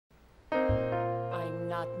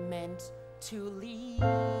meant to lead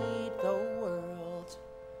the world.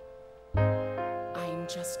 I'm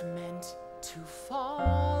just meant to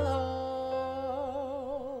follow.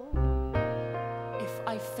 If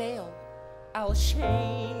I fail, I'll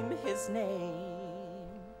shame his name.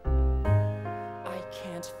 I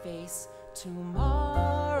can't face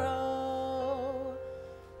tomorrow,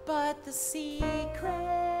 but the secret,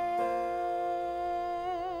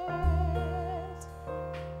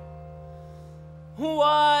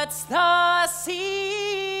 what's the secret?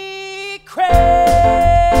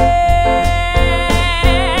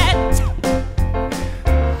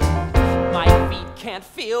 My feet can't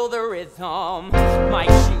feel the rhythm, my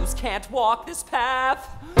shoes can't walk this path.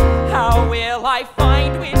 How will I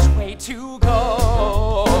find which way to go?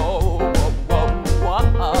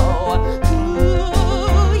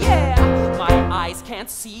 Ooh, yeah. My eyes can't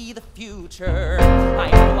see the future,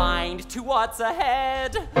 I'm blind to what's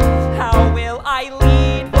ahead. How will I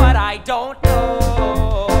lead what I don't know?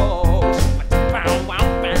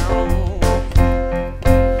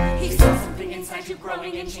 He feels something inside you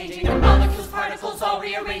growing and changing, your molecules, particles all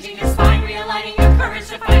rearranging, your spine realigning, your courage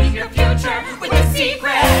to finding your future with a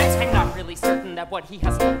secret. I'm not really certain that what he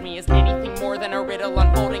has told me is anything more than a riddle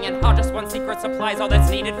unfolding, and how just one secret supplies all that's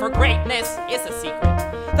needed for greatness is a secret.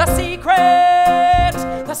 The secret!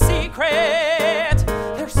 The secret!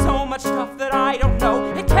 There's so much stuff that I don't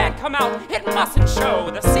know. It can't come out, it mustn't show.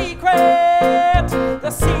 The secret! The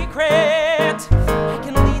secret!